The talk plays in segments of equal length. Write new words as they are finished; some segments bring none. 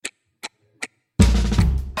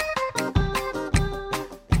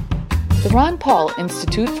Ron Paul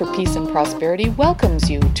Institute for Peace and Prosperity welcomes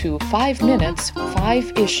you to 5 Minutes,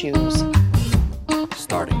 5 Issues.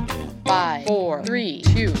 Starting in 5, 4, 3,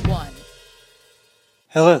 2, 1.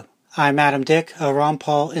 Hello, I'm Adam Dick, a Ron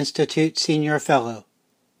Paul Institute Senior Fellow.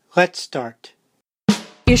 Let's start.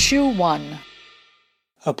 Issue 1.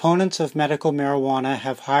 Opponents of medical marijuana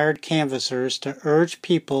have hired canvassers to urge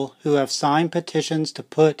people who have signed petitions to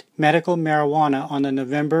put medical marijuana on the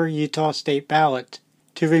November Utah state ballot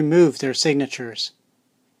to remove their signatures.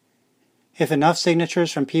 If enough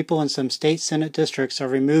signatures from people in some state Senate districts are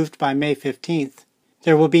removed by May 15th,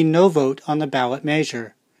 there will be no vote on the ballot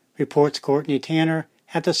measure, reports Courtney Tanner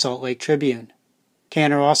at the Salt Lake Tribune.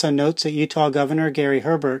 Tanner also notes that Utah Governor Gary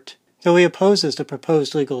Herbert, though he opposes the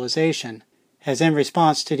proposed legalization, has in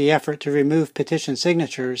response to the effort to remove petition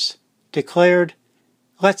signatures, declared,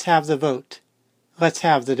 "Let's have the vote. Let's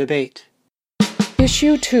have the debate."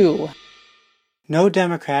 Issue 2. No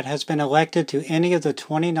Democrat has been elected to any of the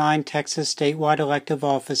 29 Texas statewide elective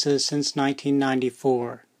offices since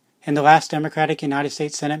 1994, and the last Democratic United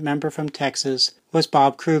States Senate member from Texas was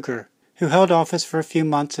Bob Krueger, who held office for a few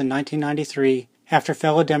months in 1993 after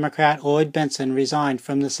fellow Democrat Lloyd Bentsen resigned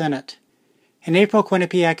from the Senate. An April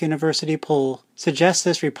Quinnipiac University poll suggests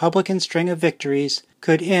this Republican string of victories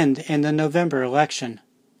could end in the November election.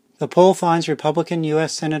 The poll finds Republican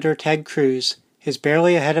U.S. Senator Ted Cruz is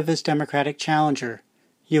barely ahead of his Democratic challenger,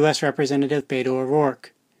 U.S. Representative Beto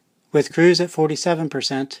O'Rourke, with Cruz at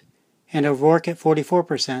 47% and O'Rourke at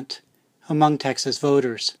 44% among Texas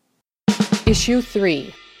voters. Issue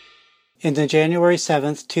 3. In the January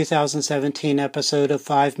 7, 2017 episode of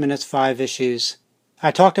 5 Minutes 5 Issues, I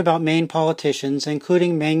talked about Maine politicians,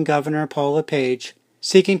 including Maine Governor Paul LePage,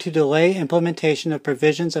 seeking to delay implementation of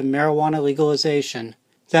provisions of marijuana legalization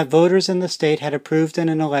that voters in the state had approved in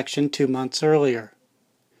an election 2 months earlier.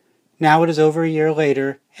 Now it is over a year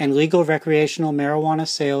later, and legal recreational marijuana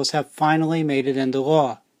sales have finally made it into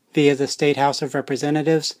law, via the State House of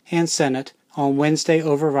Representatives and Senate on Wednesday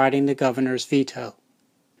overriding the governor's veto.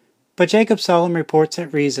 But Jacob Sullum reports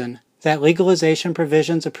at Reason that legalization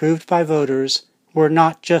provisions approved by voters were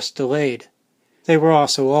not just delayed. They were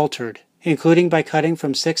also altered, including by cutting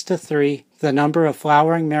from 6 to 3 the number of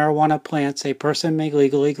flowering marijuana plants a person may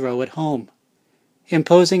legally grow at home,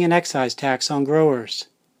 imposing an excise tax on growers,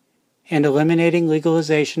 and eliminating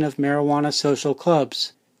legalization of marijuana social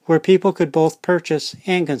clubs, where people could both purchase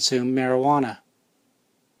and consume marijuana.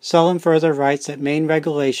 Sullum further writes that Maine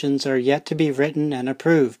regulations are yet to be written and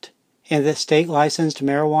approved, and that state-licensed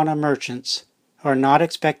marijuana merchants are not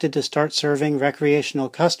expected to start serving recreational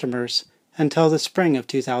customers until the spring of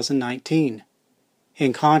 2019.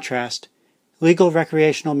 In contrast, legal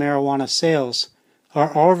recreational marijuana sales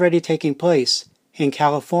are already taking place in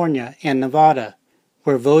California and Nevada,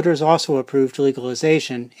 where voters also approved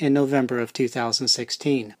legalization in November of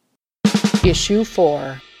 2016. Issue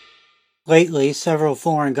 4. Lately, several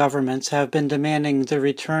foreign governments have been demanding the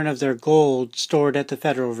return of their gold stored at the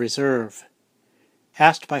Federal Reserve.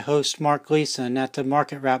 Asked by host Mark Gleason at the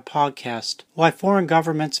Market Wrap podcast why foreign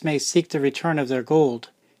governments may seek the return of their gold,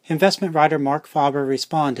 investment writer Mark Faber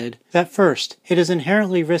responded that first, it is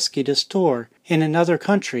inherently risky to store in another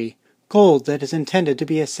country gold that is intended to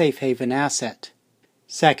be a safe haven asset.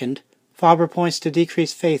 Second, Faber points to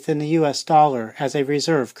decreased faith in the U.S. dollar as a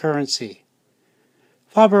reserve currency.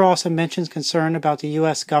 Faber also mentions concern about the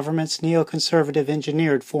U.S. government's neoconservative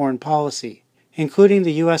engineered foreign policy, including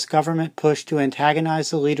the U.S. government push to antagonize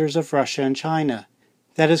the leaders of Russia and China,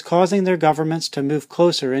 that is causing their governments to move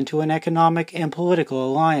closer into an economic and political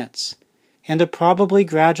alliance, and to probably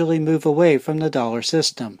gradually move away from the dollar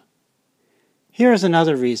system. Here is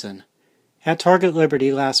another reason. At Target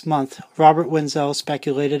Liberty last month, Robert Wenzel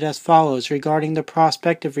speculated as follows regarding the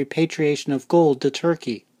prospect of repatriation of gold to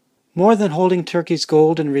Turkey. More than holding Turkey's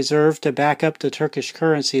gold in reserve to back up the Turkish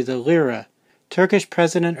currency, the lira, Turkish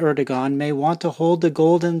President Erdogan may want to hold the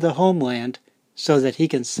gold in the homeland so that he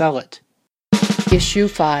can sell it. Issue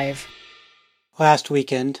 5. Last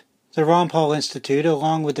weekend, the Ron Paul Institute,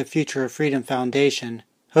 along with the Future of Freedom Foundation,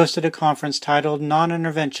 hosted a conference titled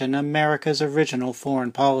Non-Intervention: America's Original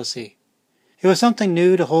Foreign Policy. It was something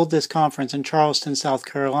new to hold this conference in Charleston, South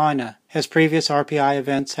Carolina, as previous RPI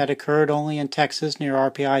events had occurred only in Texas near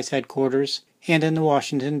RPI's headquarters and in the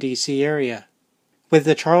Washington, D.C. area. With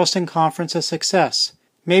the Charleston conference a success,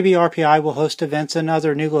 maybe RPI will host events in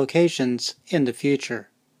other new locations in the future.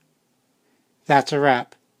 That's a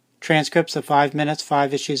wrap. Transcripts of 5 Minutes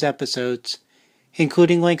 5 Issues episodes,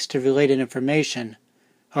 including links to related information,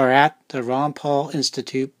 are at the Ron Paul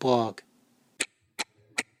Institute blog.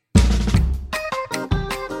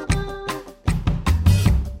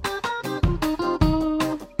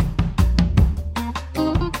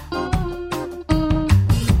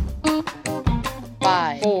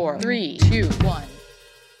 3, 2, 1.